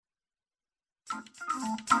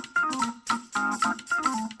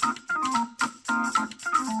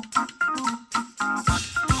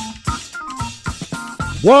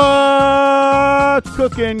What's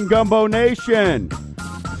cooking, Gumbo Nation?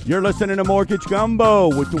 You're listening to Mortgage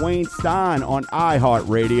Gumbo with Dwayne Stein on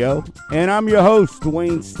iHeartRadio. And I'm your host,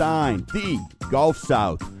 Dwayne Stein, the Gulf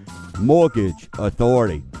South Mortgage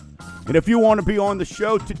Authority. And if you want to be on the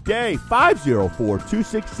show today,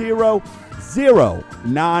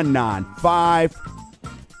 504-260-0995.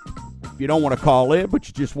 If you don't want to call in, but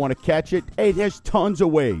you just want to catch it, hey, there's tons of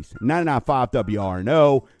ways. 995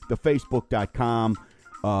 WRNO, the Facebook.com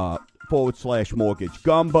 /Mortgage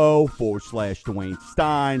Gumbo / Dwayne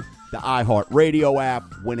Stein, the iHeartRadio app,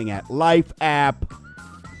 Winning at Life app.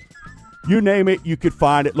 You name it, you could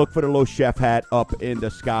find it. Look for the little chef hat up in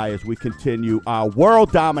the sky as we continue our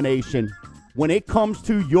world domination. When it comes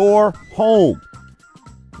to your home,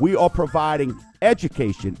 we are providing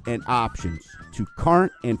education and options to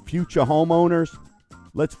current and future homeowners.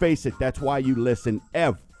 Let's face it, that's why you listen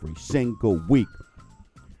every single week.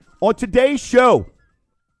 On today's show,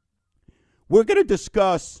 we're going to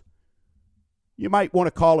discuss, you might want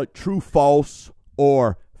to call it true, false,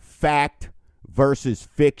 or fact versus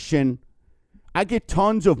fiction. I get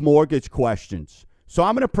tons of mortgage questions, so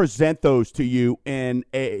I'm going to present those to you in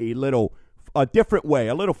a different way,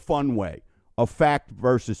 a little fun way of fact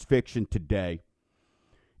versus fiction today.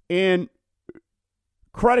 In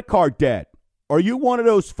credit card debt, are you one of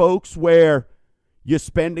those folks where your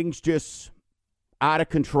spending's just out of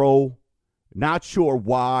control? Not sure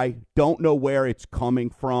why, don't know where it's coming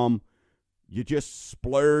from. You just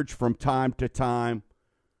splurge from time to time.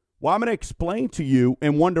 Well, I'm going to explain to you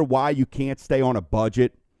and wonder why you can't stay on a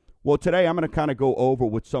budget. Well, today I'm going to kind of go over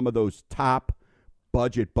what some of those top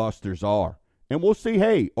budget busters are. And we'll see,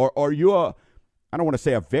 hey, are you I don't want to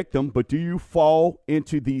say a victim, but do you fall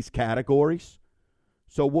into these categories?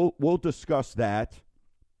 So we'll discuss that.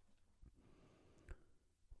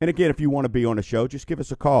 And again, if you want to be on the show, just give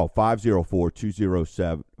us a call,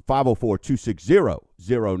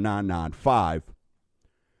 504-260-0995.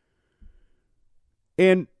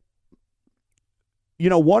 And, you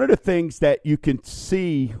know, one of the things that you can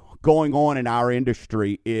see going on in our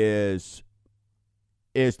industry is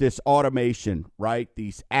this automation, right?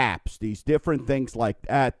 These apps, these different things like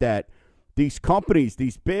that these companies,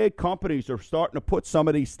 these big companies are starting to put some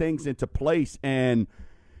of these things into place. And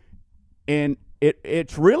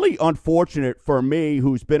it's really unfortunate for me,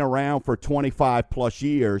 who's been around for 25 plus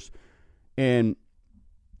years, and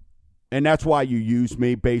that's why you use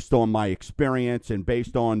me based on my experience and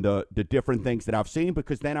based on the different things that I've seen,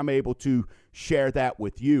 because then I'm able to share that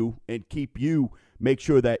with you and make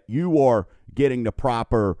sure that you are getting the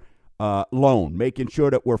proper loan, making sure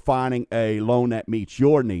that we're finding a loan that meets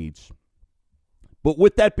your needs. But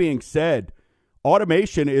with that being said,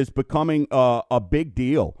 automation is becoming a big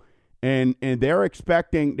deal. And they're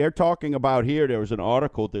talking about here, there was an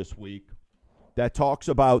article this week that talks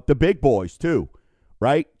about the big boys too,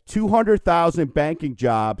 right? 200,000 banking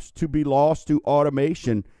jobs to be lost to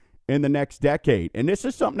automation in the next decade. And this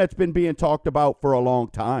is something that's been being talked about for a long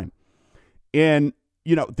time. And,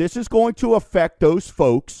 you know, this is going to affect those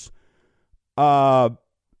folks who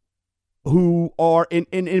are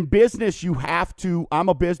in business. You have to, I'm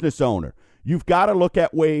a business owner. You've got to look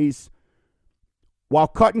at ways. While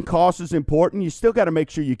cutting costs is important, you still got to make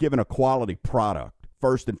sure you're giving a quality product,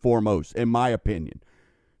 first and foremost, in my opinion.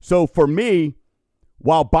 So for me,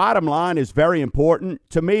 while bottom line is very important,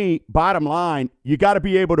 to me, bottom line, you got to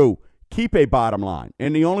be able to keep a bottom line.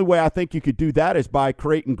 And the only way I think you could do that is by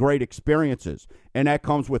creating great experiences. And that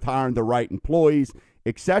comes with hiring the right employees,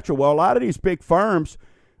 etc. Well, a lot of these big firms,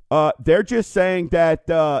 they're just saying that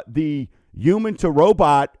the human to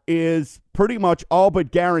robot is pretty much all but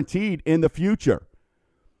guaranteed in the future.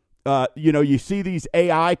 You know, you see these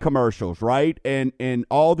AI commercials, right? And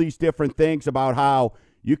all these different things about how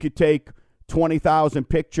you could take 20,000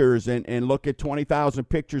 pictures and look at 20,000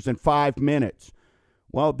 pictures in 5 minutes.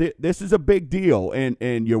 Well, this is a big deal.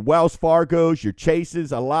 And your Wells Fargos, your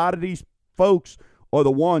Chases, a lot of these folks are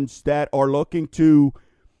the ones that are looking to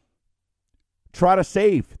try to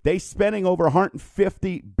save. They're spending over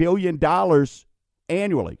 $150 billion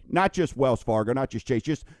annually. Not just Wells Fargo, not just Chase,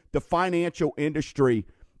 just the financial industry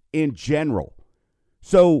in general.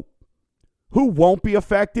 So who won't be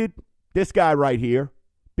affected? This guy right here.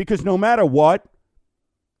 Because no matter what,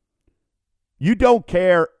 you don't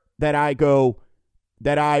care that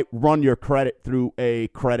I run your credit through a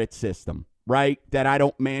credit system, right? That I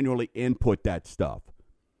don't manually input that stuff.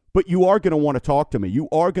 But you are going to want to talk to me. You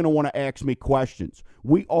are going to want to ask me questions.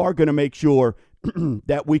 We are going to make sure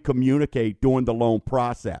that we communicate during the loan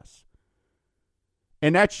process.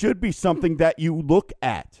 And that should be something that you look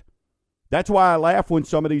at. That's why I laugh when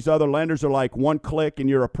some of these other lenders are like one click and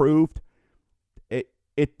you're approved.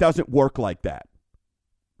 It doesn't work like that.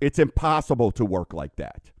 It's impossible to work like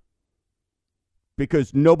that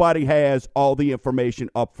because nobody has all the information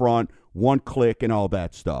up front, one click and all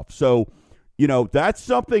that stuff. So, that's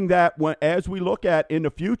something that as we look at in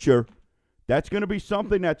the future, that's going to be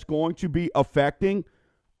something that's going to be affecting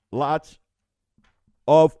lots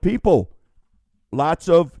of people, lots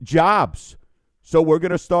of jobs. So we're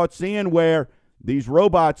going to start seeing where these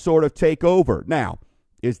robots sort of take over. Now,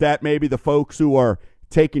 is that maybe the folks who are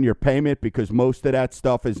taking your payment because most of that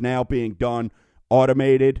stuff is now being done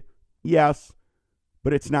automated? Yes,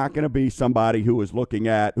 but it's not going to be somebody who is looking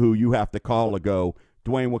at who you have to call and go,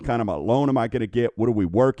 Dwayne, what kind of a loan am I going to get? What are we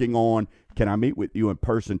working on? Can I meet with you in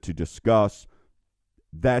person to discuss?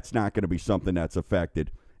 That's not going to be something that's affected,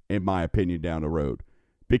 in my opinion, down the road.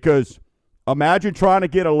 Because imagine trying to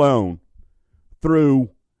get a loan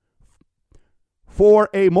for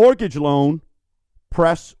a mortgage loan,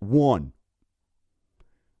 press 1.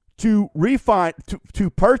 To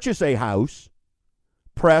purchase a house,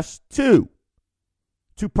 press 2.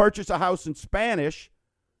 To purchase a house in Spanish,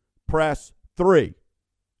 press 3.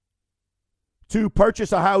 To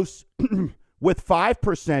purchase a house with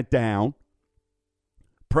 5% down,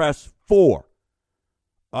 press 4.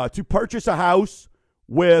 To purchase a house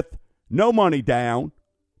with no money down,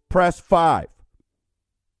 press 5.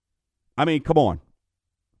 I mean, come on.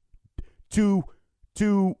 To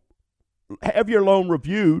have your loan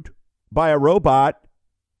reviewed by a robot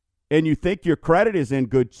and you think your credit is in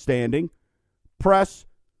good standing, press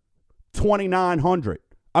 2,900.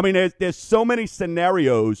 I mean, there's so many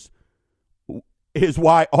scenarios is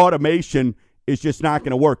why automation is just not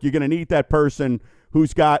going to work. You're going to need that person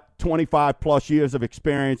who's got 25 plus years of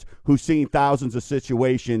experience, who's seen thousands of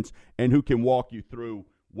situations, and who can walk you through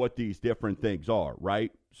what these different things are,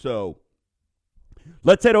 right? So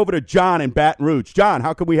let's head over to John in Baton Rouge. John,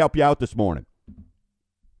 how can we help you out this morning?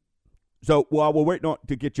 So while we're waiting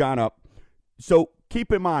to get John up, so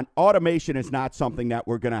keep in mind, automation is not something that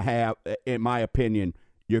we're going to have, in my opinion,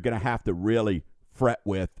 you're going to have to really fret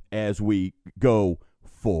with as we go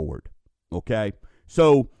forward, okay?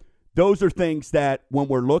 So those are things that when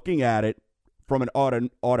we're looking at it from an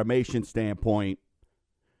automation standpoint,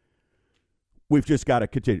 we've just got to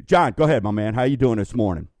continue. John, go ahead, my man. How you doing this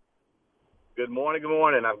morning? Good morning.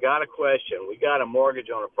 I've got a question. We got a mortgage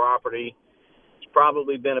on a property. It's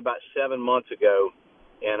probably been about 7 months ago,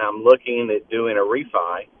 and I'm looking at doing a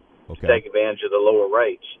refi to take advantage of the lower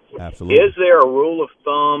rates. Absolutely. Is there a rule of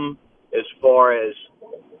thumb as far as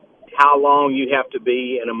how long you have to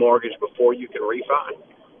be in a mortgage before you can refi?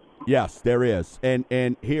 Yes, there is.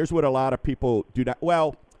 And here's what a lot of people do not.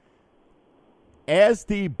 Well, as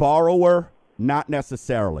the borrower, not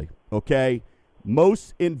necessarily, okay?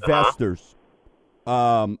 Most investors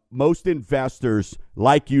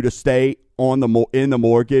like you to stay in the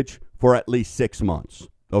mortgage for at least 6 months,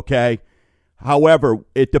 okay? However,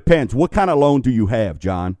 it depends. What kind of loan do you have,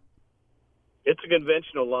 John? It's a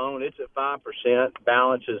conventional loan. It's at 5%.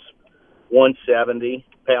 Balance is $170.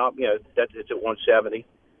 Payout, it's at $170.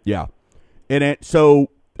 Yeah. And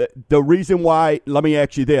so the reason why, let me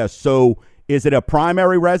ask you this. So is it a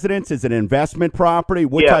primary residence? Is it an investment property?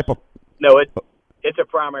 What type of? No, it's a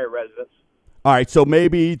primary residence. All right. So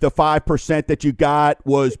maybe the 5% that you got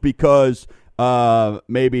was because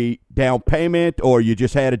maybe down payment, or you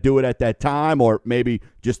just had to do it at that time, or maybe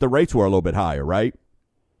just the rates were a little bit higher, right?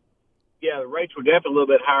 Yeah, the rates were definitely a little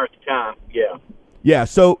bit higher at the time. Yeah. Yeah.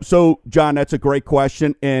 So John, that's a great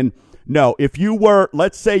question. And no, if you were,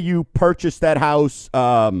 let's say you purchased that house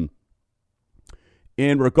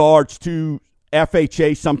in regards to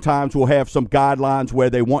FHA, sometimes will have some guidelines where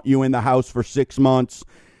they want you in the house for 6 months.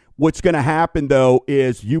 What's going to happen, though,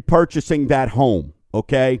 is you purchasing that home,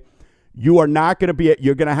 okay? You are not going to be,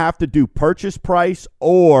 you're going to have to do purchase price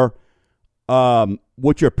or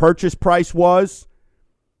what your purchase price was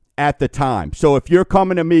at the time. So if you're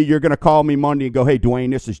coming to me, you're going to call me Monday and go, hey,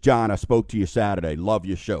 Dwayne, this is John. I spoke to you Saturday. Love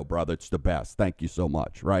your show, brother. It's the best. Thank you so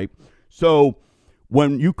much, right? So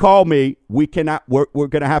when you call me, we're going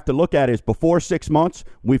to have to look at is before 6 months,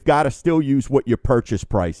 we've got to still use what your purchase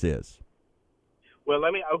price is. Well,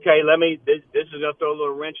 this is going to throw a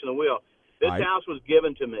little wrench in the wheel. This house was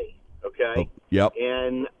given to me, okay? Oh, yep.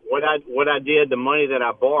 And what I did, the money that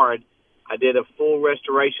I borrowed, I did a full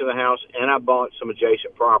restoration of the house, and I bought some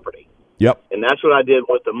adjacent property. Yep. And that's what I did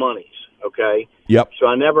with the monies, okay? Yep. So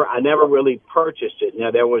I never really purchased it.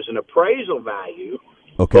 Now, there was an appraisal value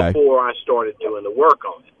before I started doing the work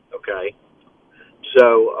on it, okay?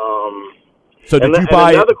 So So did you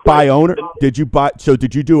buy it by owner? Did you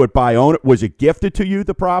do it by owner? Was it gifted to you,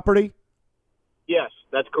 the property? Yes,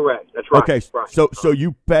 that's correct. That's right. Okay, right. So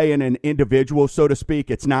you pay an individual, so to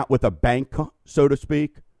speak. It's not with a bank, so to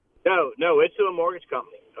speak. No, it's to a mortgage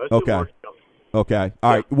company. Okay.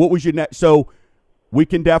 All right. What was your next? So we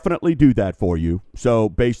can definitely do that for you. So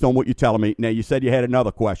based on what you're telling me, now you said you had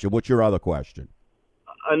another question. What's your other question?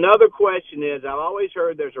 Another question is, I've always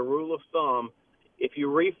heard there's a rule of thumb. If you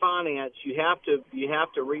refinance, you have to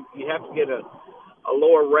get a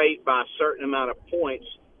lower rate by a certain amount of points,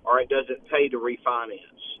 or it doesn't pay to refinance.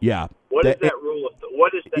 Yeah. What is that rule of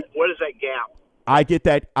what is that gap? I get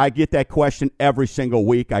that question every single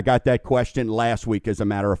week. I got that question last week, as a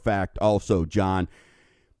matter of fact, also, John.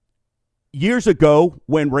 Years ago,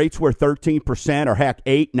 when rates were 13% or heck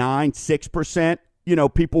 8, 9, 6%,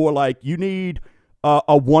 people were like, you need a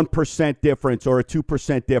 1% difference or a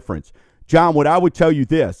 2% difference. John, what I would tell you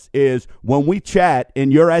this is when we chat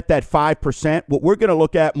and you're at that 5%, what we're going to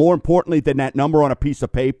look at more importantly than that number on a piece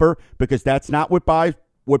of paper, because that's not what buys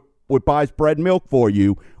bread and milk for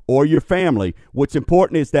you or your family. What's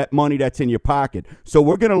important is that money that's in your pocket. So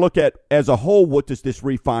we're going to look at, as a whole, what does this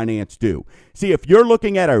refinance do? See, if you're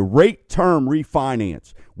looking at a rate term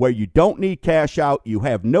refinance where you don't need cash out, you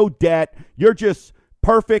have no debt, you're just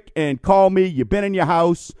perfect, and call me, you've been in your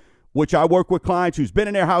house, which I work with clients who's been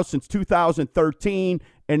in their house since 2013,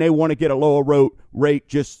 and they want to get a lower rate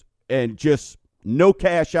just no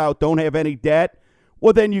cash out, don't have any debt.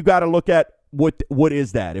 Well, then you got to look at what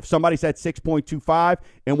is that? If somebody's at 6.25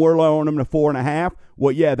 and we're lowering them to 4.5,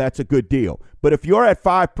 well, yeah, that's a good deal. But if you're at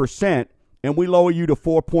 5% and we lower you to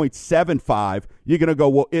 4.75, you're going to go,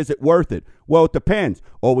 well, is it worth it? Well, it depends.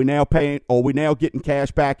 Are we now getting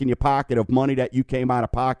cash back in your pocket of money that you came out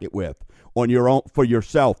of pocket with on your own for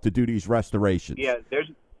yourself to do these restorations? Yeah,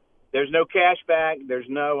 there's no cash back.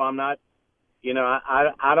 I'm not,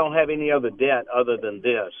 I don't have any other debt other than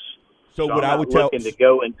this. So what I'm I would looking to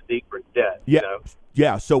go into deeper debt. Yeah,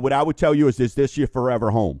 yeah. So what I would tell you is this your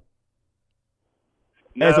forever home?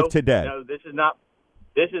 No, as of today. No, this is not.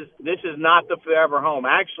 This is not the forever home.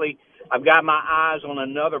 Actually, I've got my eyes on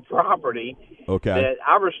another property. Okay. That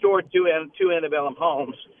I restored two antebellum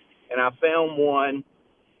homes, and I found one,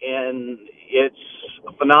 and it's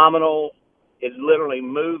phenomenal. It's literally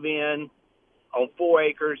move in on 4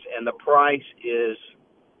 acres, and the price is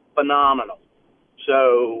phenomenal.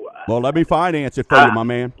 So, well, let me finance it for you, my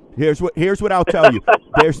man. Here's what I'll tell you.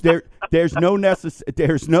 There's no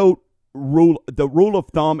rule. The rule of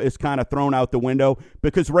thumb is kind of thrown out the window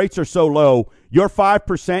because rates are so low. Your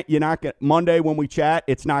 5%, you're not going Monday when we chat,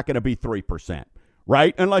 it's not going to be 3%,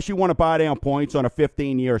 right? Unless you want to buy down points on a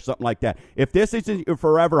 15-year or something like that. If this isn't your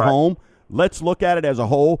forever home, let's look at it as a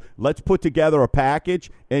whole. Let's put together a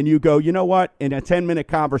package, and you go, you know what? In a 10-minute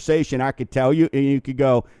conversation, I could tell you, and you could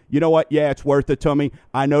go, you know what? Yeah, it's worth it to me.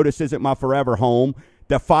 I know this isn't my forever home.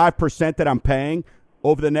 The 5% that I'm paying,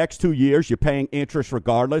 over the next 2 years, you're paying interest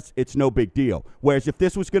regardless. It's no big deal. Whereas if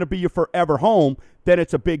this was going to be your forever home, then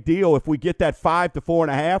it's a big deal. If we get that 5 to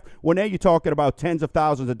 4.5, well, now you're talking about tens of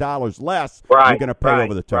thousands of dollars less you're going to pay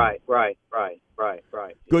over the term. Right.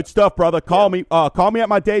 Good stuff, brother. Call me at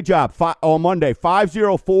my day job on Monday,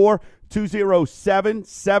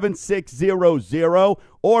 504-207-7600,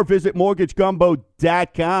 or visit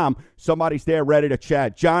mortgagegumbo.com. Somebody's there ready to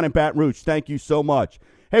chat. John in Baton Rouge, thank you so much.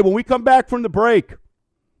 Hey, when we come back from the break,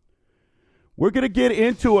 we're going to get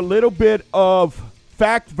into a little bit of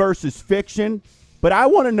fact versus fiction, but I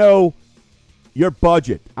want to know your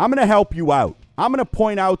budget. I'm going to help you out. I'm going to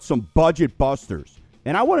point out some budget busters.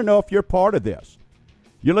 And I want to know if you're part of this.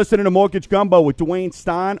 You're listening to Mortgage Gumbo with Dwayne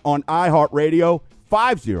Stein on iHeartRadio,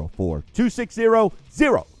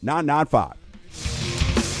 504-260-0995.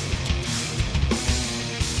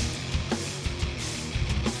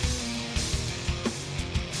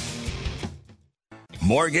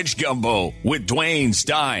 Mortgage Gumbo with Dwayne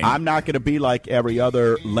Stein. I'm not going to be like every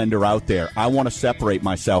other lender out there. I want to separate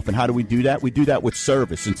myself. And how do we do that? We do that with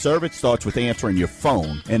service. And service starts with answering your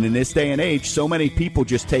phone. And in this day and age, so many people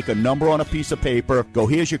just take a number on a piece of paper, go,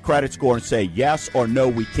 here's your credit score, and say yes or no,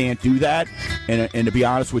 we can't do that. And to be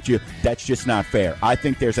honest with you, that's just not fair. I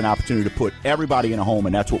think there's an opportunity to put everybody in a home,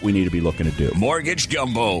 and that's what we need to be looking to do. Mortgage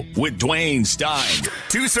Gumbo with Dwayne Stein.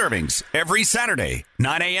 2 servings every Saturday,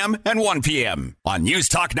 9 a.m. and 1 p.m. on News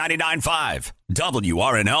Talk 99.5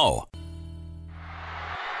 WRNO.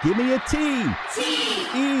 Give me a T.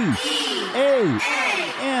 T-E-A-M.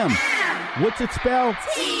 What's it spelled?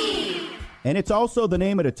 T. And it's also the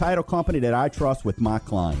name of the title company that I trust with my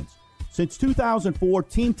clients. Since 2004,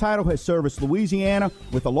 Team Title has serviced Louisiana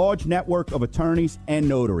with a large network of attorneys and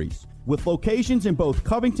notaries. With locations in both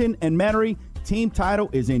Covington and Metairie, Team Title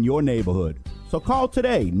is in your neighborhood. So call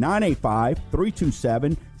today,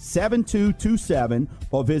 985-327-7227,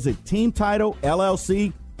 or visit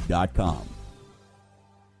teamtitlellc.com.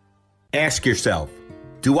 Ask yourself,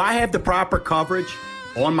 do I have the proper coverage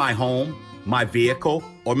on my home, my vehicle,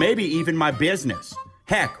 or maybe even my business?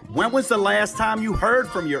 Heck, when was the last time you heard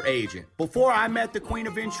from your agent? Before I met the Queen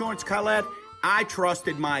of Insurance, Colette, I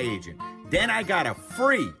trusted my agent. Then I got a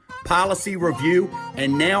free policy review,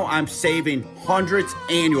 and now I'm saving hundreds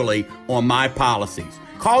annually on my policies.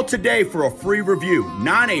 Call today for a free review,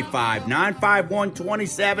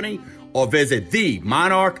 985-951-2070, or visit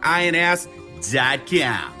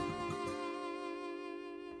themonarchins.com.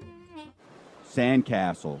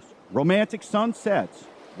 Sandcastles, romantic sunsets,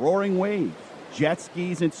 roaring waves, jet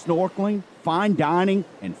skis and snorkeling, fine dining,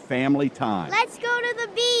 and family time. Let's go to the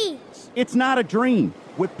beach. It's not a dream.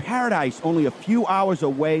 With paradise only a few hours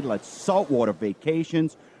away, let saltwater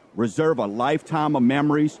vacations reserve a lifetime of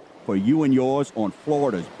memories for you and yours on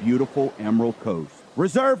Florida's beautiful Emerald Coast.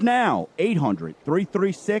 Reserve now,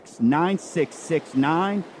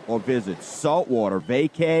 800-336-9669, or visit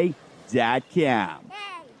saltwatervacay.com.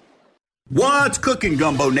 What's cooking,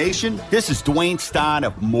 Gumbo Nation? This is Dwayne Stein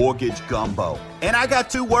of Mortgage Gumbo. And I got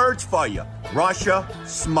two words for you. Russia,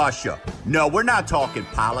 smusha. No, we're not talking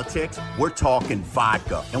politics. We're talking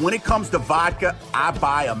vodka. And when it comes to vodka, I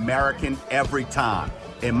buy American every time.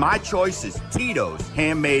 And my choice is Tito's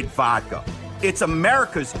Handmade Vodka. It's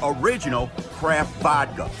America's original craft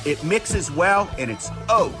vodka. It mixes well, and it's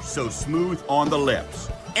oh so smooth on the lips.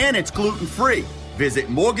 And it's gluten-free. Visit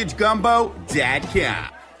mortgagegumbo.com.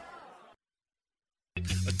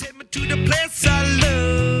 Take me to the place I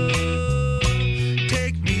love.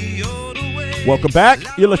 Take me all the way. Welcome back.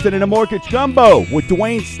 You're listening to Mortgage Gumbo with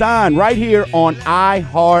Dwayne Stein right here on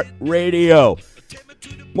iHeartRadio.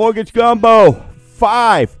 Mortgage Gumbo,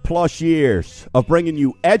 5+ years of bringing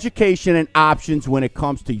you education and options when it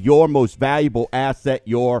comes to your most valuable asset,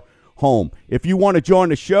 your home. If you want to join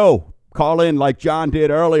the show, call in like John did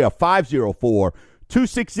earlier,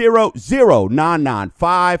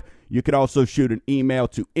 504-260-0995. You can also shoot an email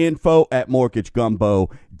to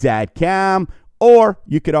info@mortgagegumbo.com, or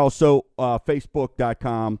you could also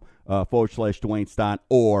facebook.com /Dwayne Stein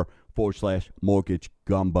or /Mortgage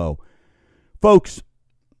Gumbo. Folks,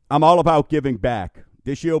 I'm all about giving back.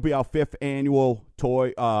 This year will be our 5th annual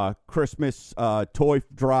Christmas toy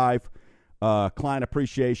drive, client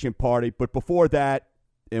appreciation party. But before that,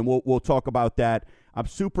 and we'll talk about that, I'm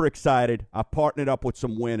super excited. I've partnered up with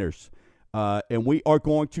some winners. And we are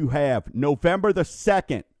going to have November the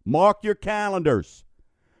 2nd. Mark your calendars.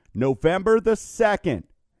 November the 2nd.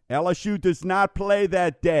 LSU does not play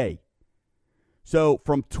that day. So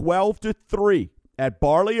from 12 to 3 at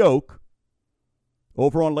Barley Oak,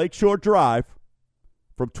 over on Lakeshore Drive,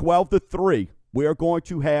 from 12 to 3, we are going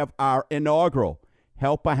to have our inaugural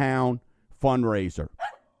Help a Hound fundraiser.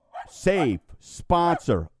 Save,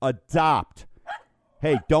 sponsor, adopt.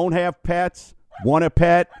 Hey, don't have pets? Want a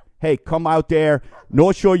pet? Hey, come out there.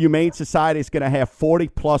 North Shore Humane Society is going to have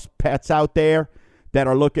 40+ pets out there that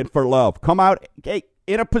are looking for love. Come out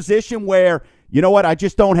in a position where, you know what, I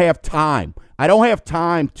just don't have time. I don't have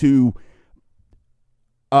time to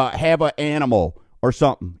have an animal or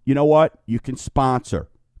something. You know what? You can sponsor.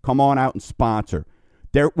 Come on out and sponsor.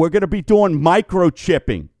 We're going to be doing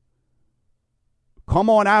microchipping.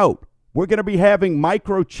 Come on out. We're going to be having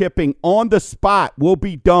microchipping on the spot. We'll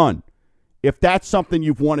be done. If that's something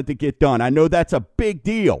you've wanted to get done. I know that's a big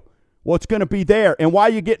deal. Well, it's going to be there. And while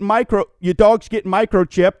you're getting your dog's getting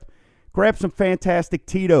microchipped, grab some fantastic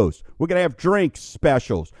Tito's. We're going to have drinks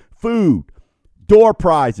specials, food, door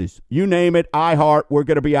prizes, you name it. iHeart, we're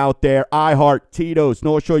going to be out there. iHeart, Tito's,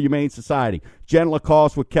 North Shore Humane Society, Jen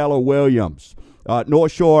Lacoste with Keller Williams.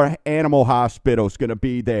 North Shore Animal Hospital is going to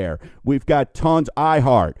be there. We've got tons.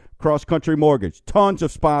 iHeart, Cross Country Mortgage, tons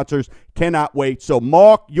of sponsors. Cannot wait. So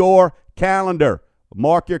mark your calendar.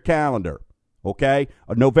 Mark your calendar, okay?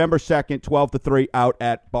 November 2nd, 12 to 3 out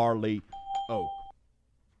at Barley Oak.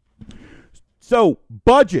 So,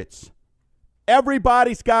 budgets.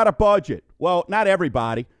 Everybody's got a budget. Well, not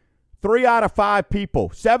everybody. 3 out of 5 people.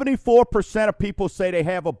 74% of people say they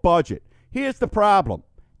have a budget. Here's the problem.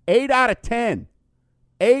 8 out of 10.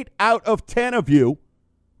 8 out of 10 of you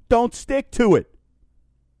don't stick to it.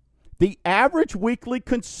 The average weekly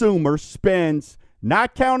consumer spends,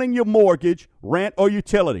 not counting your mortgage, rent, or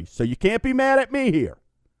utilities. So you can't be mad at me here.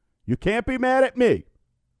 You can't be mad at me.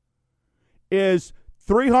 Is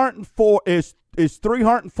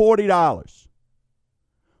 $340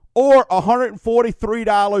 or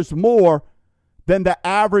 $143 more than the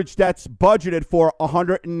average that's budgeted for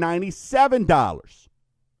 $197.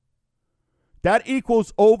 That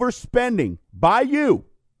equals overspending by you.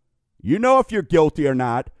 You know if you're guilty or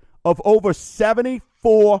not, of over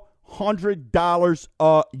 $7,400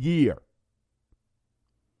 a year.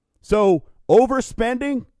 So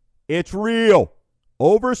overspending, it's real.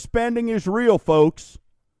 Overspending is real, folks.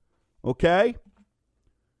 Okay?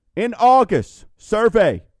 In August,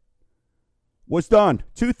 survey was done.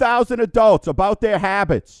 2,000 adults about their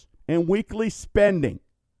habits and weekly spending.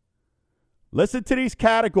 Listen to these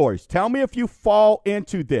categories. Tell me if you fall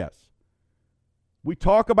into this. We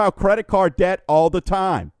talk about credit card debt all the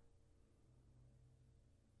time.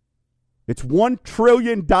 It's $1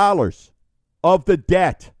 trillion of the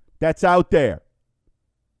debt that's out there.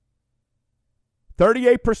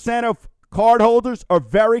 38% of cardholders are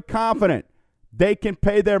very confident they can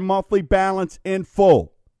pay their monthly balance in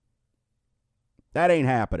full. That ain't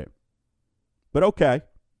happening. But okay.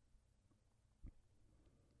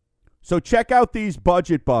 So check out these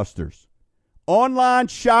budget busters. Online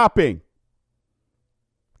shopping.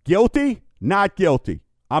 Guilty? Not guilty.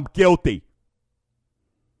 I'm guilty.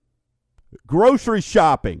 Grocery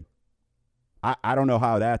shopping. I don't know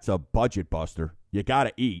how that's a budget buster. You got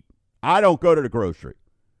to eat. I don't go to the grocery.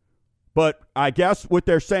 But I guess what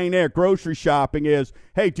they're saying there, grocery shopping is,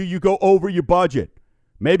 hey, do you go over your budget?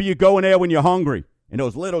 Maybe you go in there when you're hungry and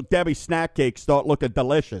those little Debbie snack cakes start looking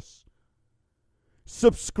delicious.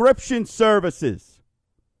 Subscription services.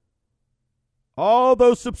 All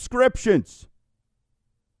those subscriptions.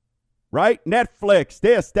 Right? Netflix,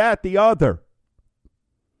 this, that, the other.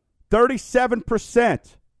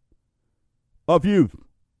 37% of youth.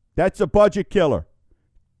 That's a budget killer.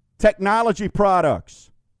 Technology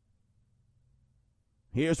products.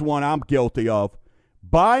 Here's one I'm guilty of.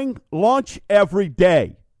 Buying lunch every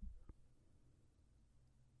day.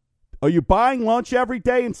 Are you buying lunch every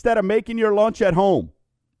day instead of making your lunch at home?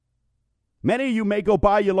 Many of you may go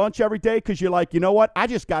buy your lunch every day because you're like, you know what? I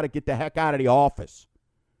just got to get the heck out of the office.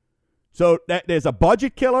 So there's a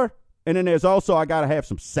budget killer, and then there's also I got to have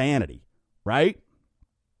some sanity, right?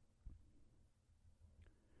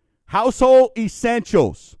 Household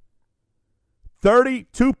essentials,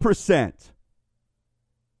 32%.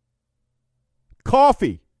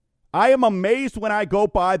 Coffee. I am amazed when I go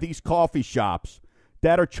by these coffee shops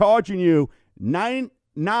that are charging you $9,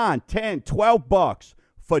 $10, $12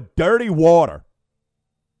 for dirty water.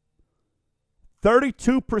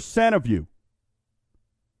 32% of you.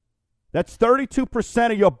 That's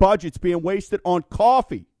 32% of your budget's being wasted on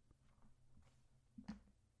coffee.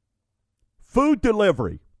 Food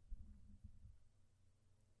delivery.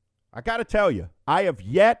 I got to tell you, I've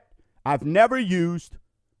never used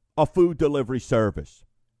a food delivery service.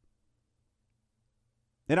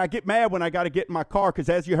 And I get mad when I got to get in my car because,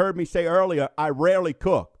 as you heard me say earlier, I rarely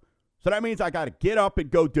cook. So that means I got to get up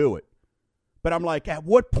and go do it. But I'm like, at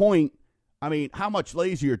what point, how much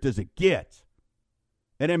lazier does it get?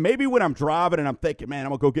 And then maybe when I'm driving and I'm thinking, man, I'm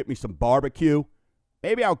going to go get me some barbecue,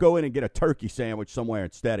 maybe I'll go in and get a turkey sandwich somewhere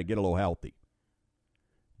instead and get a little healthy.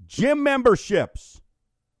 Gym memberships,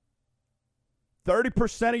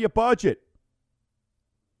 30% of your budget.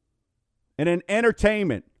 And then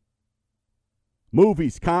entertainment,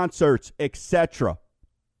 movies, concerts, etc.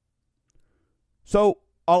 So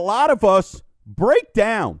a lot of us break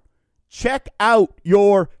down, check out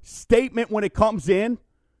your statement when it comes in.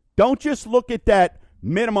 Don't just look at that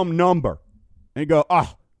minimum number and go, I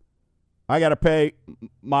got to pay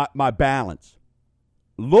my balance.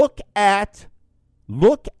 Look at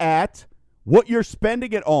what you're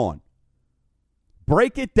spending it on.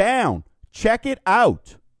 Break it down. Check it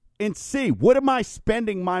out and see, what am I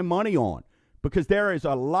spending my money on? Because there is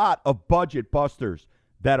a lot of budget busters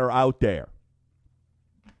that are out there.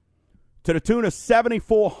 To the tune of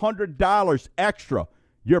 $7,400 extra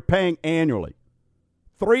you're paying annually.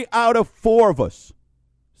 3 out of 4 of us,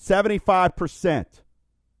 75%.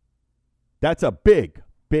 That's a big,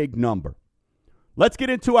 big number. Let's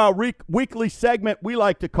get into our weekly segment we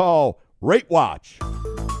like to call Rate Watch.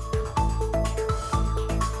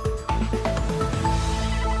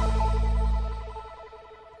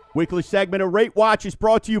 Weekly segment of Rate Watch is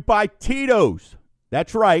brought to you by Tito's.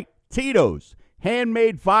 That's right, Tito's.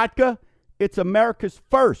 Handmade vodka. It's America's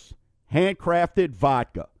first handcrafted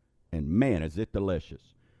vodka. And man, is it delicious.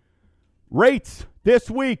 Rates this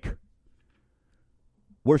week.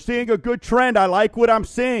 We're seeing a good trend. I like what I'm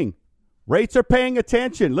seeing. Rates are paying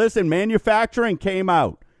attention. Listen, manufacturing came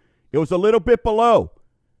out. It was a little bit below.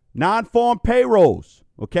 Non-farm payrolls,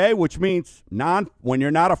 okay, which means when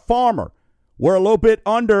you're not a farmer, we're a little bit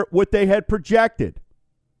under what they had projected.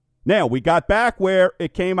 Now, we got back where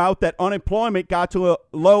it came out that unemployment got to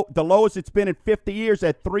the lowest it's been in 50 years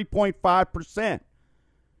at 3.5%.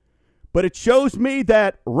 But it shows me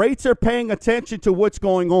that rates are paying attention to what's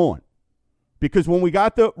going on. Because when we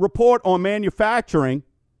got the report on manufacturing,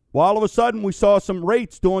 well, all of a sudden we saw some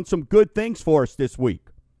rates doing some good things for us this week.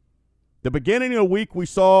 The beginning of the week, we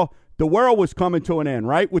saw the world was coming to an end,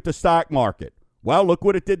 right, with the stock market. Well, look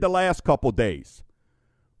what it did the last couple days,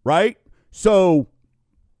 right? So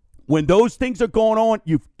when those things are going on,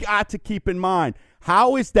 you've got to keep in mind,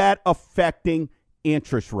 how is that affecting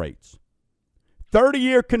interest rates?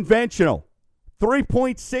 30-year conventional,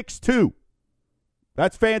 3.62.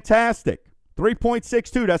 That's fantastic.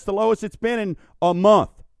 3.62, that's the lowest it's been in a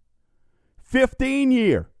month.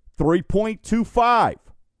 15-year, 3.25.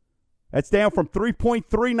 That's down from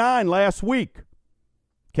 3.39 last week.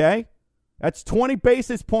 Okay? That's 20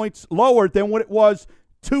 basis points lower than what it was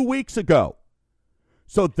 2 weeks ago.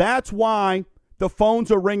 So that's why the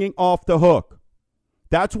phones are ringing off the hook.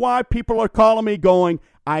 That's why people are calling me going,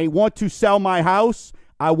 I want to sell my house.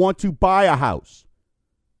 I want to buy a house.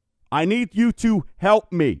 I need you to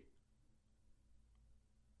help me.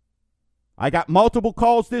 I got multiple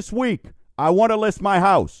calls this week. I want to list my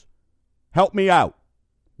house. Help me out.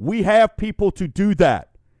 We have people to do that.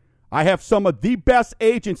 I have some of the best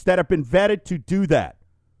agents that have been vetted to do that.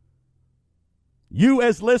 You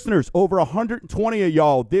as listeners, over 120 of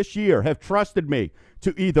y'all this year have trusted me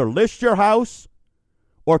to either list your house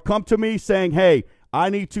or come to me saying, hey, I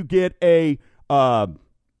need to get I'm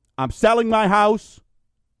selling my house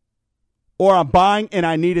or I'm buying and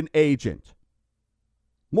I need an agent.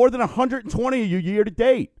 More than 120 of you year to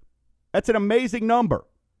date. That's an amazing number.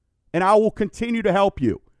 And I will continue to help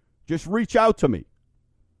you. Just reach out to me.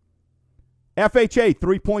 FHA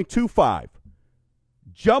 3.25.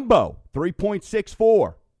 Jumbo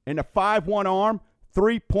 3.64. And the 5-1 arm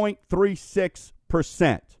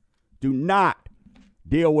 3.36%. Do not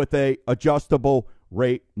deal with a adjustable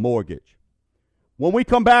rate mortgage. When we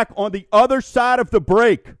come back on the other side of the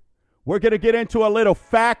break, we're going to get into a little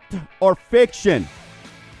fact or fiction.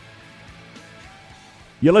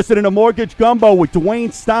 You're listening to Mortgage Gumbo with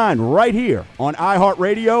Dwayne Stein right here on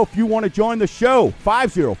iHeartRadio. If you want to join the show,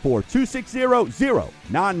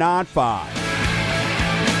 504-260-0995.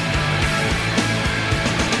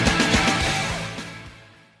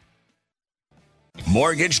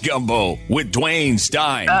 Mortgage Gumbo with Dwayne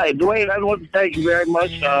Stein. Hi, Dwayne, I want to thank you very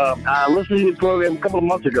much. I listened to your program a couple of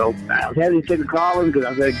months ago. I was having to take a call because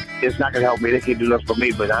I said, it's not going to help me. They can't do nothing for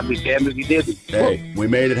me, but I'd be damned if you did. Hey, we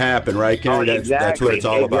made it happen, right, Ken? That's what it's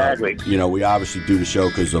all about. You know, we obviously do the show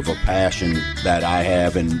because of a passion that I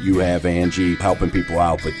have and you have, Angie, helping people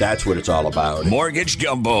out, but that's what it's all about. Mortgage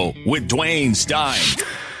Gumbo with Dwayne Stein.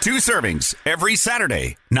 2 servings every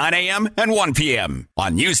Saturday, 9 a.m. and 1 p.m.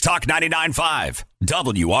 on News Talk 99.5,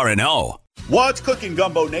 WRNO. What's cooking,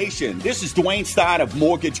 Gumbo Nation? This is Dwayne Stein of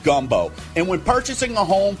Mortgage Gumbo. And when purchasing a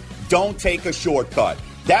home, don't take a shortcut.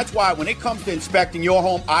 That's why when it comes to inspecting your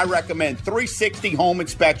home, I recommend 360 Home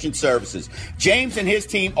Inspection Services. James and his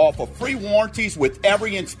team offer free warranties with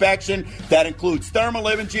every inspection that includes thermal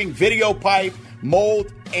imaging, video pipe,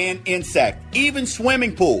 mold, and insect, even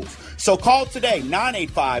swimming pools. So call today,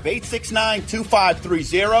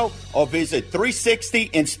 985-869-2530, or visit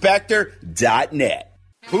 360inspector.net.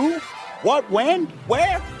 Who? What? When?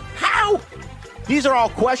 Where? How? These are all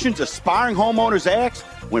questions aspiring homeowners ask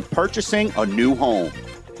when purchasing a new home.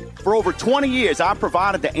 For over 20 years, I've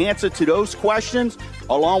provided the answer to those questions,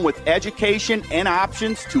 along with education and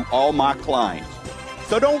options to all my clients.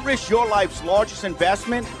 So don't risk your life's largest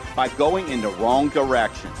investment by going in the wrong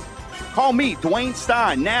direction. Call me, Dwayne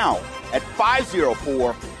Stein, now at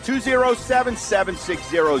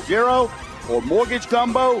 504-207-7600 or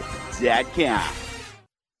mortgagegumbo.com.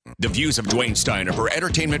 The views of Dwayne Stein are for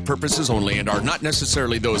entertainment purposes only and are not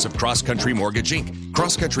necessarily those of Cross Country Mortgage Inc.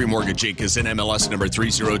 Cross Country Mortgage Inc. is NMLS number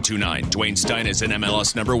 3029. Dwayne Stein is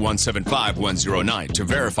NMLS number 175109. To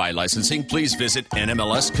verify licensing, please visit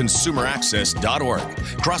nmlsconsumeraccess.org.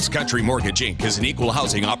 Cross Country Mortgage Inc. is an equal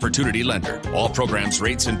housing opportunity lender. All programs,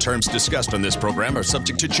 rates, and terms discussed on this program are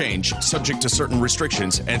subject to change, subject to certain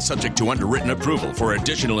restrictions, and subject to underwritten approval. For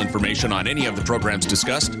additional information on any of the programs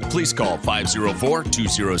discussed, please call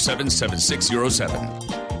 504-207-7607.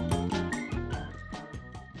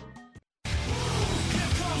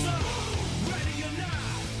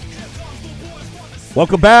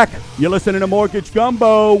 Welcome back. You're listening to Mortgage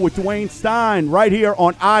Gumbo with Dwayne Stein right here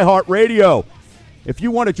on iHeartRadio. If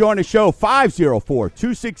you want to join the show,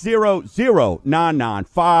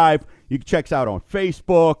 504-260-0995. You can check us out on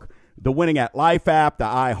Facebook, the Winning at Life app, the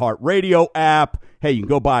iHeartRadio app. Hey, you can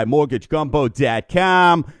go by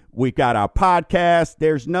mortgagegumbo.com. We've got our podcast.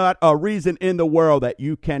 There's not a reason in the world that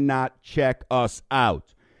you cannot check us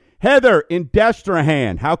out. Heather in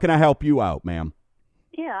Destrehan, how can I help you out, ma'am?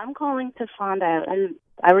 Yeah, I'm calling to find out.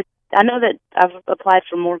 I know that I've applied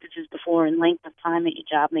for mortgages before, and length of time at your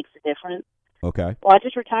job makes a difference. Okay. Well, I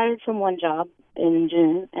just retired from one job in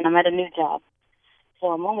June, and I'm at a new job. So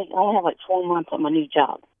I only have like 12 months at my new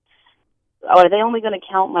job. Are they only going to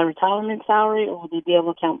count my retirement salary, or will they be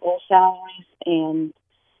able to count both salaries? And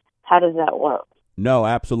how does that work? No,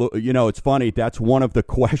 absolutely. You know, it's funny. That's one of the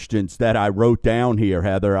questions that I wrote down here,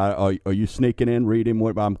 Heather. Are you sneaking in, reading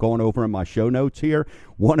what I'm going over in my show notes here?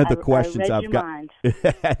 One of the questions I read I've your got. mind.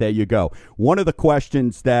 There you go. One of the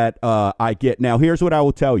questions that I get. Now, here's what I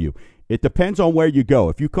will tell you. It depends on where you go.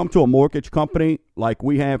 If you come to a mortgage company like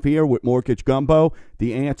we have here with Mortgage Gumbo,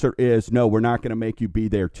 the answer is no, we're not going to make you be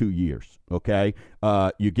there 2 years, okay?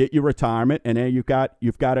 You get your retirement, and then you've got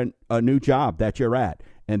a new job that you're at,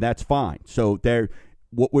 and that's fine. So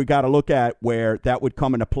what we got to look at where that would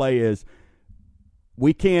come into play is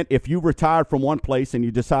we can't, if you retired from one place and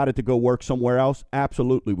you decided to go work somewhere else,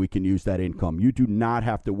 absolutely we can use that income. You do not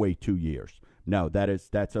have to wait 2 years. No,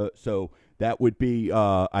 that would be,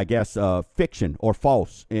 I guess, fiction or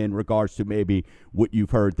false in regards to maybe what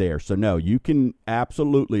you've heard there. So, no, you can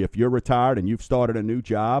absolutely, if you're retired and you've started a new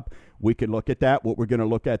job, we can look at that. What we're going to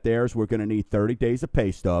look at there is we're going to need 30 days of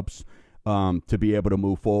pay stubs to be able to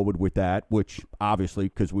move forward with that, which obviously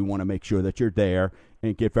because we want to make sure that you're there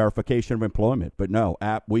and get verification of employment. But, no,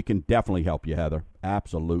 we can definitely help you, Heather.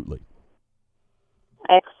 Absolutely.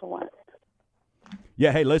 Excellent.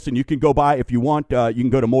 Yeah, hey, listen, you can go by if you want. You can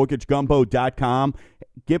go to mortgagegumbo.com.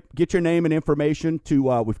 Get your name and information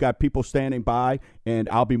to. We've got people standing by, and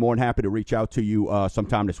I'll be more than happy to reach out to you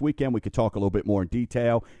sometime this weekend. We could talk a little bit more in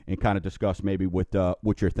detail and kind of discuss maybe what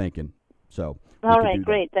you're thinking. So, all right,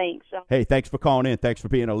 great, thanks. Hey, thanks for calling in. Thanks for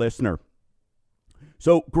being a listener.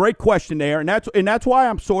 So, great question there, and that's why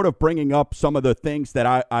I'm sort of bringing up some of the things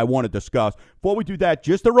that I want to discuss. Before we do that,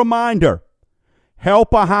 just a reminder: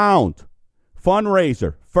 Help a Hound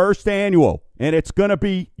fundraiser, first annual, and it's going to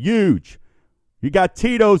be huge. You got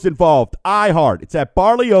Tito's involved, iHeart. It's at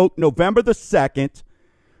Barley Oak, November the 2nd.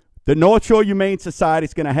 The North Shore Humane Society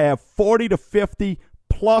is going to have 40 to 50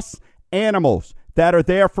 plus animals that are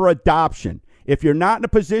there for adoption. If you're not in a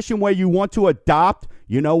position where you want to adopt,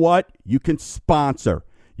 you know what? You can sponsor.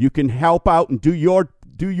 You can help out and do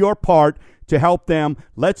your part to help them.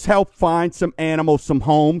 Let's help find some animals, some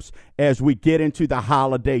homes as we get into the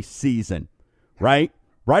holiday season. Right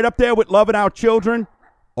up there with loving our children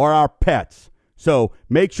or our pets. So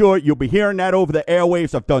make sure you'll be hearing that over the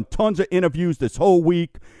airwaves. I've done tons of interviews this whole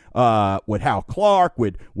week with Hal Clark,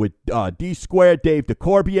 with D Squared, Dave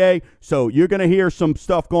DeCorbier. So you're going to hear some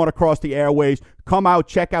stuff going across the airwaves. Come out,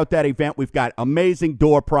 check out that event. We've got amazing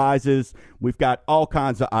door prizes. We've got all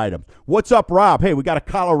kinds of items. What's up, Rob? Hey, we got a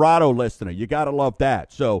Colorado listener. You got to love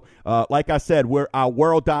that. So like I said, our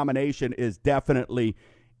world domination is definitely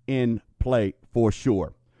in play for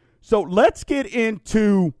sure. So let's get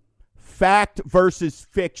into fact versus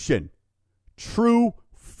fiction. True,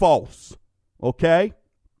 false. Okay?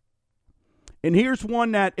 And here's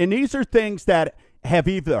one and these are things that have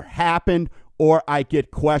either happened or I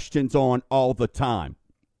get questions on all the time.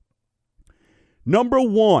 Number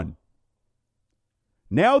one,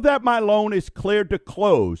 now that my loan is cleared to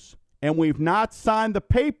close and we've not signed the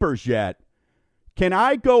papers yet, can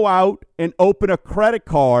I go out and open a credit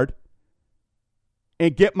card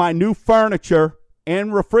and get my new furniture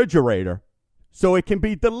and refrigerator so it can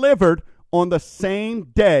be delivered on the same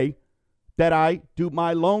day that I do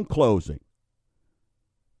my loan closing?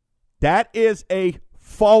 That is a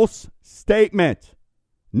false statement.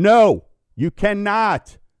 No, you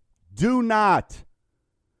cannot. Do not.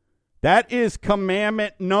 That is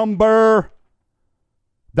commandment number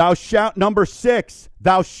 6.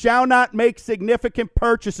 Thou shalt not make significant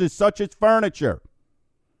purchases such as furniture.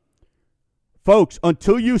 Folks,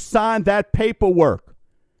 until you sign that paperwork,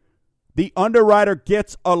 the underwriter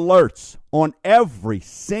gets alerts on every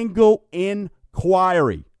single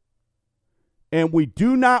inquiry. And we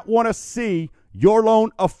do not want to see your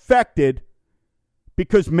loan affected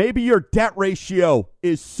because maybe your debt ratio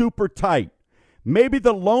is super tight. Maybe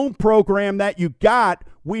the loan program that you got,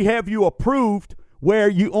 we have you approved where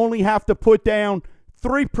you only have to put down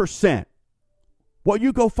 3%. Well,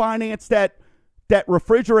 you go finance that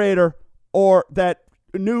refrigerator or that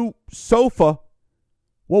new sofa.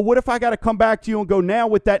 Well, what if I got to come back to you and go, now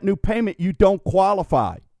with that new payment, you don't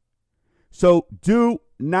qualify? So do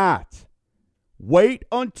not. Wait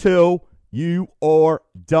until you are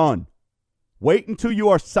done. Wait until you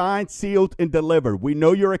are signed, sealed, and delivered. We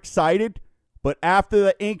know you're excited, but after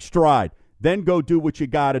the ink's dried, then go do what you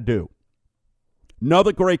got to do.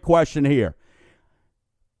 Another great question here.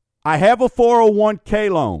 I have a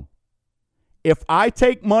 401k loan. If I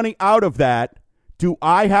take money out of that, do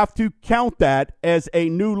I have to count that as a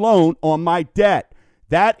new loan on my debt?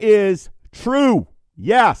 That is true.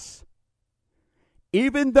 Yes.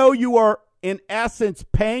 Even though you are, in essence,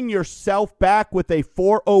 paying yourself back with a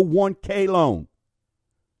 401k loan.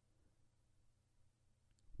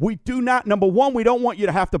 We do not, number one, we don't want you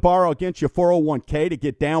to have to borrow against your 401k to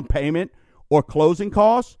get down payment or closing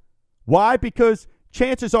costs. Why? Because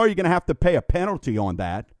chances are you're going to have to pay a penalty on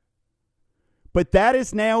that. But that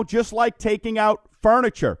is now just like taking out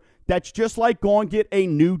furniture. That's just like going get a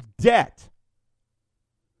new debt.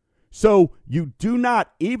 So you do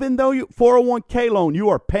not, even though you 401k loan, you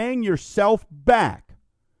are paying yourself back.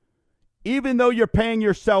 Even though you're paying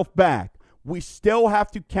yourself back, we still have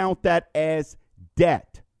to count that as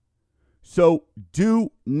debt. So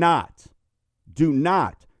do not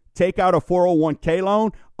take out a 401k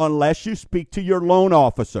loan unless you speak to your loan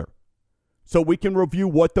officer so we can review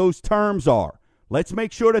what those terms are. Let's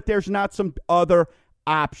make sure that there's not some other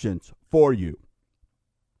options for you.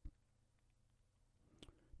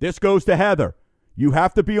 This goes to Heather. You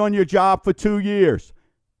have to be on your job for 2 years.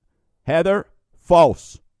 Heather,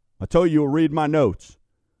 false. I told you, you'll read my notes.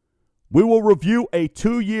 We will review a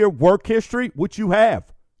 2-year work history, which you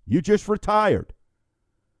have. You just retired.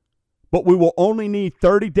 But we will only need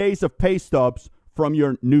 30 days of pay stubs from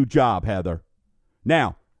your new job, Heather.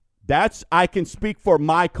 Now, I can speak for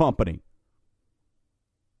my company.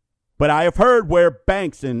 But I have heard where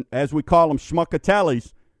banks, and as we call them,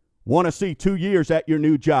 schmuckatellis, want to see 2 years at your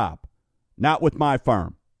new job. Not with my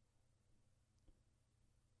firm.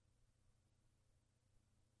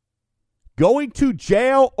 Going to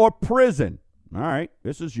jail or prison. All right,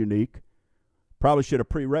 this is unique. Probably should have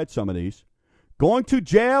pre-read some of these. Going to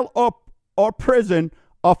jail or prison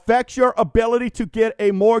affects your ability to get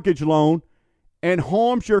a mortgage loan and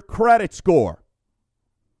harms your credit score.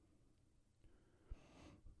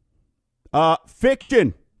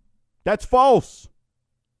 Fiction. That's false.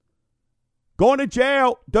 Going to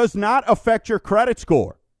jail does not affect your credit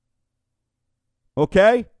score.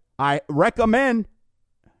 Okay? I recommend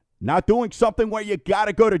not doing something where you got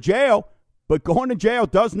to go to jail, but going to jail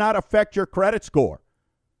does not affect your credit score.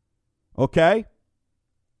 Okay?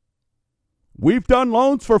 We've done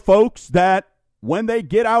loans for folks that when they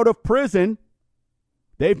get out of prison,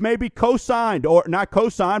 they've maybe co-signed, or not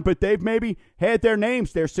co-signed, but they've maybe had their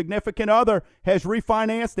names, their significant other has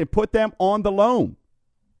refinanced and put them on the loan.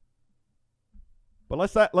 But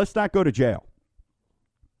let's not go to jail.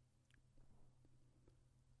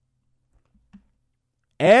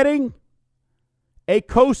 Adding a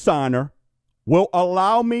co-signer will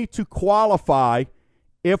allow me to qualify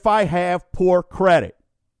if I have poor credit.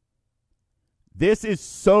 This is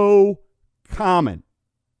so common.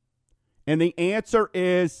 And the answer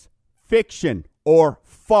is fiction or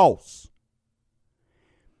false.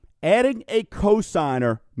 Adding a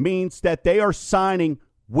co-signer means that they are signing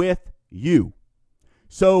with you.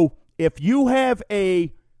 So if you have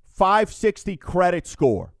a 560 credit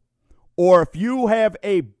score, or if you have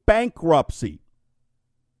a bankruptcy,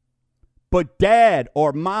 but dad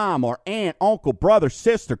or mom or aunt, uncle, brother,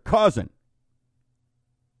 sister, cousin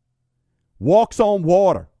walks on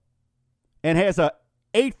water and has a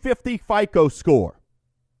 850 FICO score,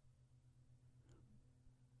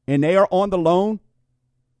 and they are on the loan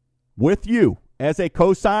with you as a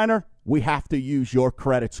co-signer, we have to use your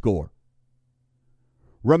credit score.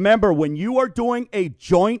 Remember, when you are doing a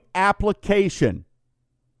joint application,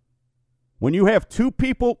 when you have two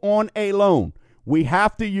people on a loan, we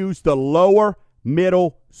have to use the lower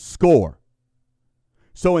middle score.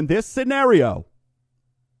 So in this scenario,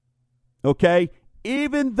 okay,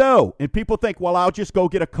 even though, and people think, well, I'll just go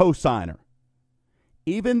get a co-signer.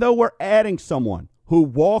 Even though we're adding someone who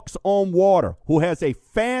walks on water, who has a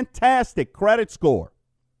fantastic credit score,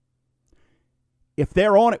 if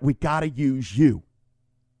they're on it, we got to use you.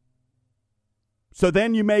 So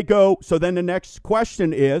then you may go, so then the next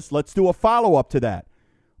question is, let's do a follow-up to that.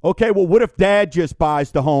 Okay, well, what if dad just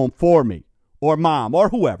buys the home for me, or mom, or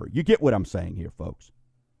whoever? You get what I'm saying here, folks.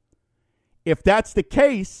 If that's the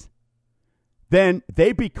case, then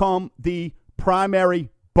they become the primary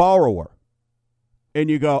borrower. And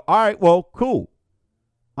you go, all right, well, cool.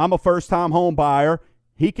 I'm a first-time home buyer.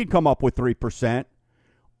 He can come up with 3%.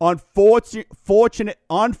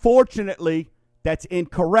 Unfortunately, that's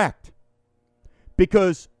incorrect.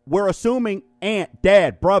 Because we're assuming aunt,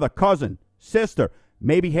 dad, brother, cousin, sister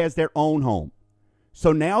maybe has their own home.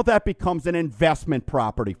 So now that becomes an investment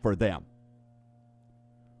property for them.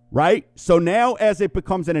 Right? So now as it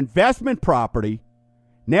becomes an investment property,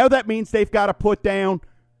 now that means they've got to put down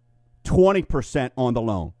 20% on the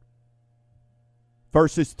loan.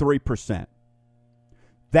 versus 3%.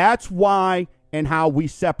 That's why and how we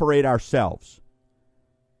separate ourselves.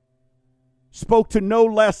 Spoke to no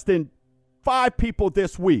less than 5 people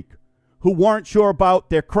this week who weren't sure about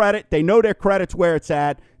their credit. They know their credit's where it's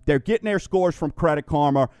at. They're getting their scores from Credit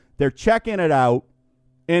Karma. They're checking it out,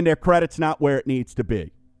 and their credit's not where it needs to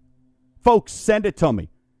be. Folks, send it to me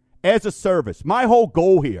as a service. My whole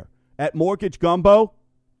goal here at Mortgage Gumbo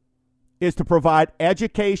is to provide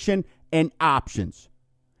education and options.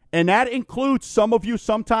 And that includes some of you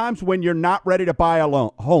sometimes when you're not ready to buy a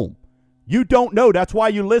home. You don't know. That's why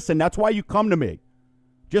you listen. That's why you come to me.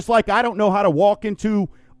 Just like I don't know how to walk into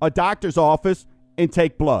a doctor's office and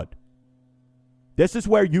take blood. This is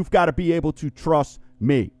where you've got to be able to trust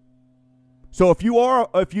me. So if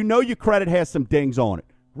you know your credit has some dings on it,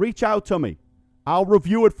 reach out to me. I'll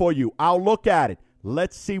review it for you. I'll look at it.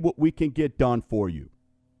 Let's see what we can get done for you.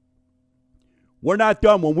 We're not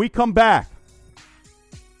done. When we come back,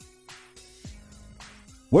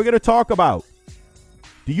 we're going to talk about,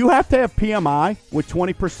 do you have to have PMI with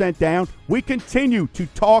 20% down? We continue to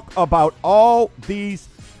talk about all these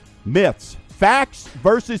myths, facts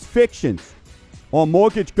versus fictions on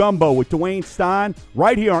Mortgage Gumbo with Dwayne Stein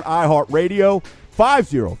right here on iHeartRadio,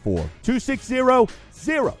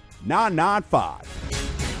 504-260-0995.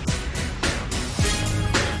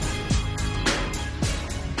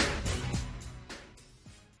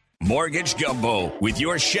 Mortgage Gumbo with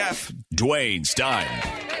your chef, Dwayne Stein.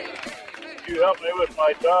 You helped me with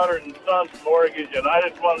my daughter and son's mortgage, and I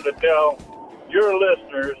just wanted to tell your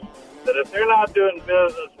listeners that if they're not doing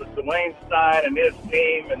business with Dwayne Stein and his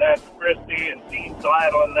team, and that's Christy and Team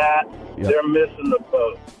Title and that, they're missing the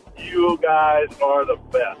boat. You guys are the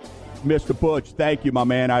best. Mr. Butch, thank you, my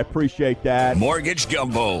man. I appreciate that. Mortgage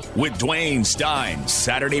Gumbo with Dwayne Stein,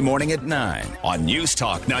 Saturday morning at 9 on News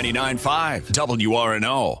Talk 99.5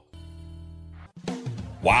 WRNO.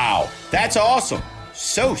 Wow, that's awesome.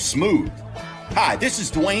 So smooth. Hi, this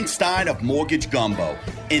is Dwayne Stein of Mortgage Gumbo,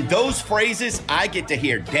 and those phrases I get to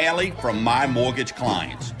hear daily from my mortgage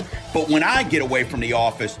clients. But when I get away from the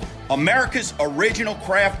office, America's original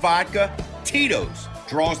craft vodka, Tito's,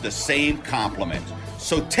 draws the same compliments.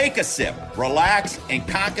 So take a sip, relax, and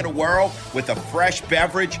conquer the world with a fresh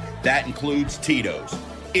beverage that includes Tito's.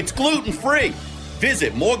 It's gluten-free.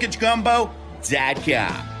 Visit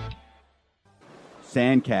MortgageGumbo.com.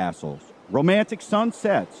 Sandcastles, romantic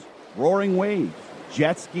sunsets, roaring waves,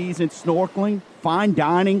 jet skis and snorkeling, fine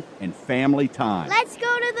dining, and family time. Let's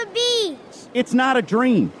go to the beach. It's not a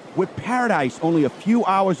dream. With paradise only a few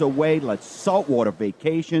hours away, let saltwater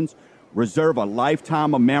vacations reserve a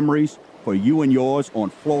lifetime of memories for you and yours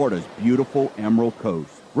on Florida's beautiful Emerald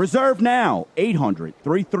Coast. Reserve now,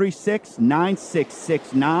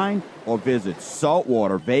 800-336-9669, or visit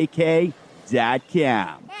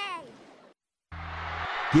saltwatervacay.com.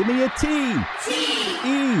 Give me a T.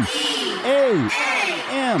 T-E-A-M.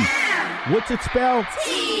 What's it spelled?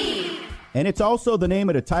 T. And it's also the name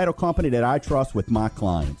of the title company that I trust with my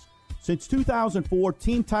clients. Since 2004,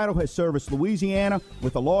 Team Title has serviced Louisiana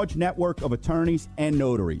with a large network of attorneys and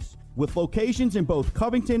notaries. With locations in both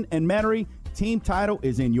Covington and Metairie, Team Title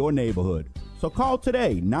is in your neighborhood. So call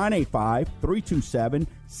today,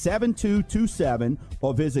 985-327-7227,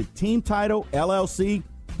 or visit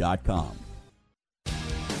TeamTitleLLC.com.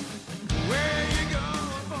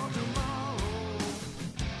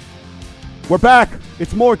 We're back.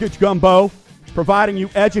 It's Mortgage Gumbo, providing you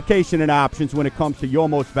education and options when it comes to your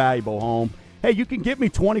most valuable home. Hey, you can get me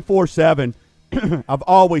 24/7. I've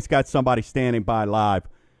always got somebody standing by live.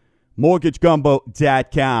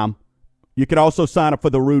 MortgageGumbo.com. You can also sign up for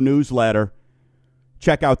the Rue newsletter.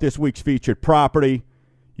 Check out this week's featured property.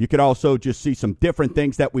 You can also just see some different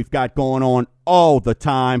things that we've got going on all the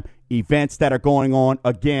time. Events that are going on.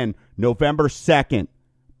 Again, November 2nd,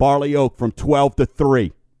 Barley Oak from 12 to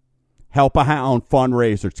 3. Help a Hound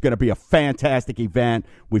fundraiser. It's going to be a fantastic event.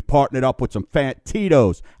 We've partnered up with some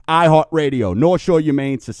Tito's, iHeartRadio, North Shore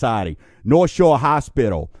Humane Society, North Shore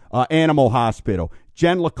Hospital, Animal Hospital,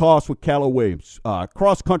 Jen Lacoste with Keller Williams,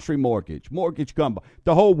 Cross Country Mortgage, Mortgage Gumbo,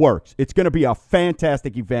 the whole works. It's going to be a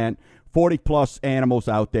fantastic event. 40-plus animals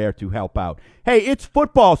out there to help out. Hey, it's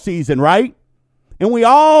football season, right? And we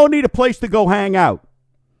all need a place to go hang out.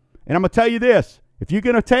 And I'm going to tell you this. If you're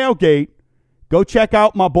going to tailgate, go check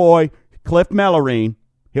out my boy, Cliff Mellarine.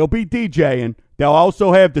 He'll be DJing. They'll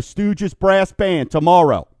also have the Stooges Brass Band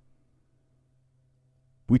tomorrow.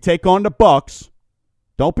 We take on the Bucks.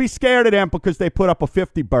 Don't be scared of them because they put up a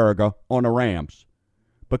 50 burger on the Rams.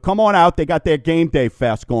 But come on out. They got their game day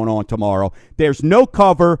fest going on tomorrow. There's no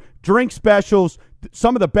cover, drink specials,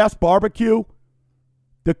 some of the best barbecue.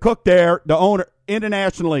 The cook there, the owner,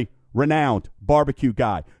 internationally renowned barbecue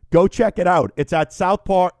guy. Go check it out. It's at South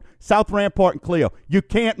Rampart and Clio. You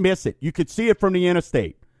can't miss it. You could see it from the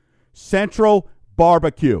interstate. Central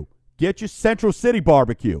Barbecue. Get your Central City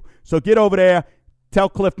Barbecue. So get over there. Tell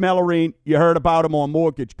Cliff Mellerine you heard about him on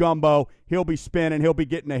Mortgage Gumbo. He'll be spinning. He'll be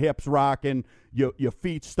getting the hips rocking, your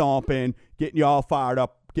feet stomping, getting you all fired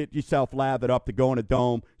up. Get yourself lathered up to go in a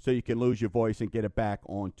dome so you can lose your voice and get it back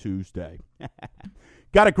on Tuesday.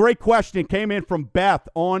 Got a great question. Came in from Beth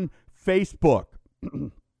on Facebook.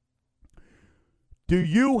 Do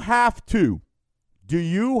you have to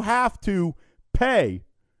pay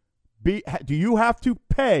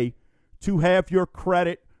to have your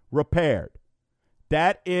credit repaired?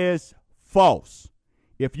 That is false.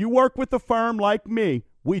 If you work with a firm like me,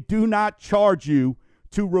 we do not charge you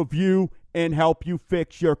to review and help you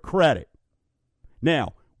fix your credit.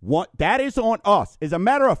 Now, that is on us. As a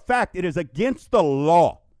matter of fact, it is against the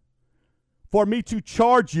law for me to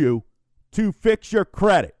charge you to fix your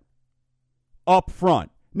credit up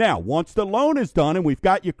front. Now, once the loan is done and we've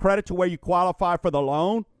got your credit to where you qualify for the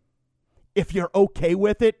loan, if you're okay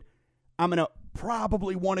with it, I'm going to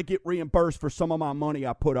probably want to get reimbursed for some of my money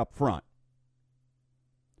I put up front.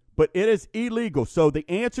 But it is illegal. So the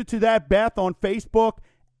answer to that, Beth, on Facebook,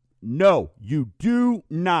 no, you do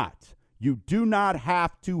not. You do not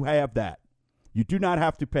have to have that. You do not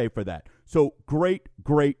have to pay for that. So great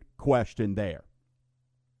question there.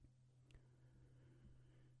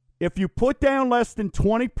 If you put down less than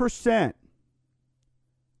 20%,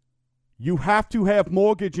 you have to have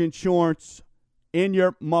mortgage insurance in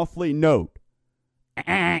your monthly note.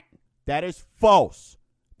 That is false.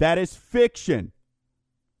 That is fiction.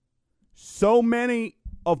 So many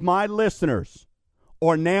of my listeners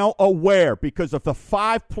are now aware, because of the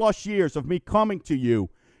 5+ years of me coming to you,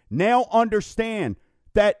 now understand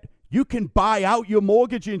that you can buy out your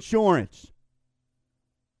mortgage insurance.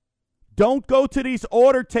 Don't go to these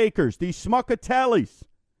order takers, these smuckatellis,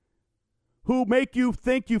 who make you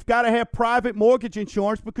think you've got to have private mortgage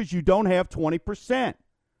insurance because you don't have 20%.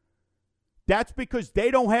 That's because they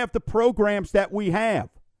don't have the programs that we have.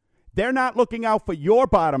 They're not looking out for your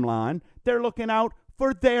bottom line. They're looking out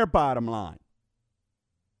for their bottom line.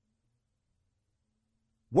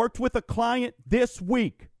 Worked with a client this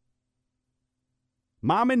week.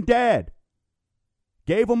 Mom and dad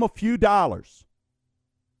gave them a few dollars.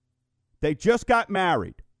 They just got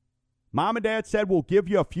married. Mom and dad said, we'll give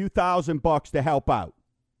you a few $1,000 to help out.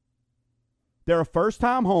 They're a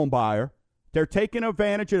first-time home buyer. They're taking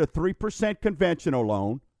advantage of a 3% conventional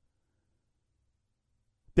loan.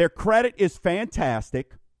 Their credit is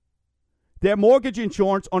fantastic. Their mortgage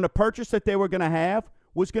insurance on the purchase that they were going to have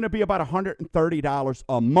was going to be about $130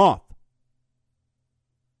 a month.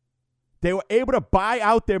 They were able to buy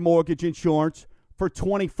out their mortgage insurance for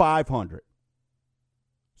 $2,500.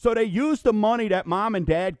 So they used the money that mom and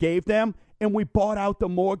dad gave them, and we bought out the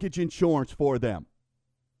mortgage insurance for them.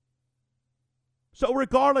 So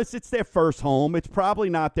regardless, it's their first home. It's probably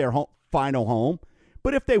not their final home.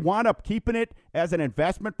 But if they wind up keeping it as an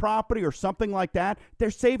investment property or something like that,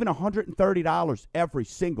 they're saving $130 every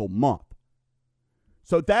single month.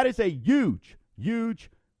 So that is a huge, huge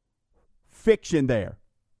fiction there.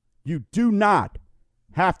 You do not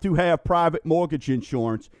have to have private mortgage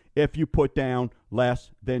insurance if you put down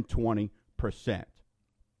less than 20%.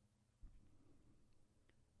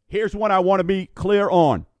 Here's one I want to be clear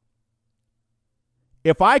on.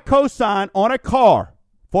 If I co-sign on a car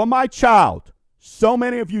for my child, so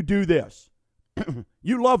many of you do this.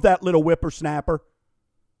 You love that little whippersnapper.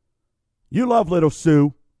 You love little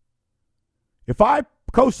Sue. If I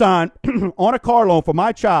co-sign on a car loan for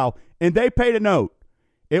my child and they pay the note,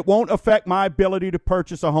 it won't affect my ability to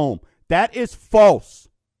purchase a home. That is false.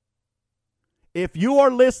 If you are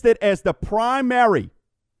listed as the primary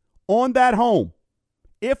on that home,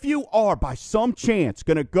 if you are by some chance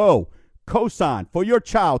going to go co-sign for your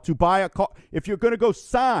child to buy a car, if you're going to go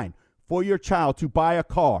sign for your child to buy a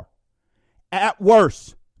car, at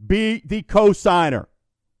worst, be the co-signer.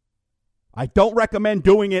 I don't recommend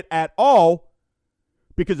doing it at all,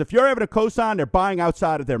 because if you're able to co-sign, they're buying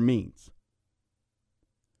outside of their means.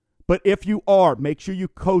 But if you are, make sure you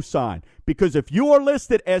co-sign, because if you are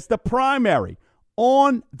listed as the primary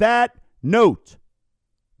on that note,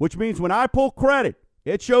 which means when I pull credit,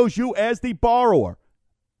 it shows you as the borrower,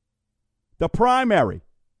 the primary,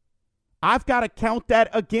 I've got to count that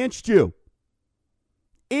against you.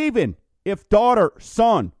 Even if daughter,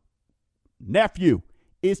 son, nephew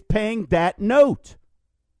is paying that note.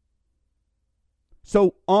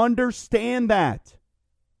 So understand that.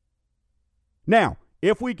 Now,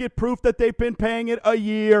 If we get proof that they've been paying it a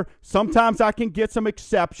year, sometimes I can get some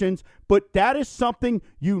exceptions, but that is something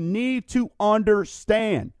you need to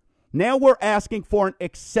understand. Now we're asking for an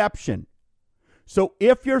exception. So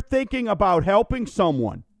if you're thinking about helping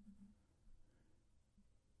someone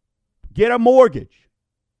get a mortgage,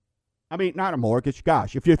 not a mortgage,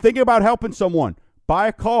 gosh, if you're thinking about helping someone buy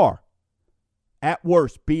a car, at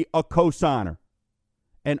worst, be a cosigner.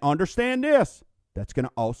 And understand this, that's going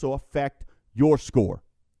to also affect your score.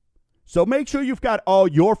 So make sure you've got all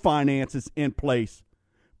your finances in place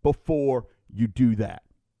before you do that.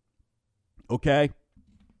 Okay?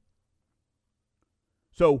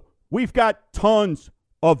 So we've got tons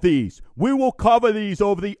of these. We will cover these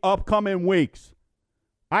over the upcoming weeks.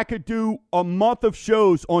 I could do a month of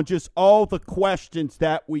shows on just all the questions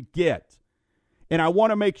that we get. And I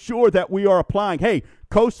want to make sure that we are applying. Hey,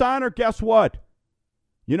 cosigner, guess what?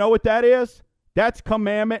 You know what that is? That's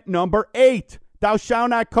commandment number 8. Thou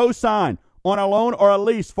shalt not cosign on a loan or a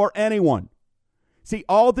lease for anyone. See,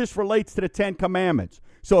 all this relates to the 10 Commandments.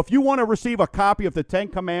 So if you want to receive a copy of the 10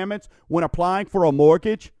 Commandments when applying for a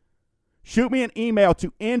mortgage, shoot me an email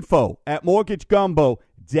to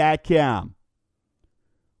info@mortgagegumbo.com.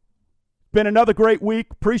 Been another great week.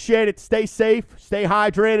 Appreciate it. Stay safe. Stay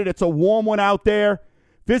hydrated. It's a warm one out there.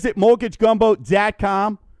 Visit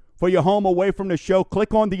mortgagegumbo.com for your home away from the show.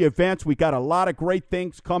 Click on the events. We got a lot of great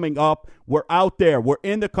things coming up. We're out there. We're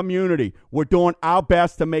in the community. We're doing our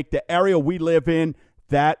best to make the area we live in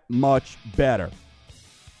that much better.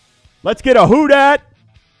 Let's get a hoot at.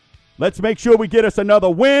 Let's make sure we get us another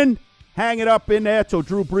win. Hang it up in there till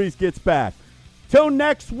Drew Brees gets back. Till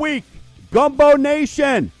next week, Gumbo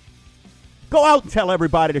Nation. Go out and tell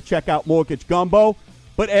everybody to check out Mortgage Gumbo.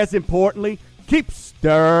 But as importantly, keep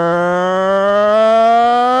stirring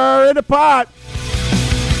the pot.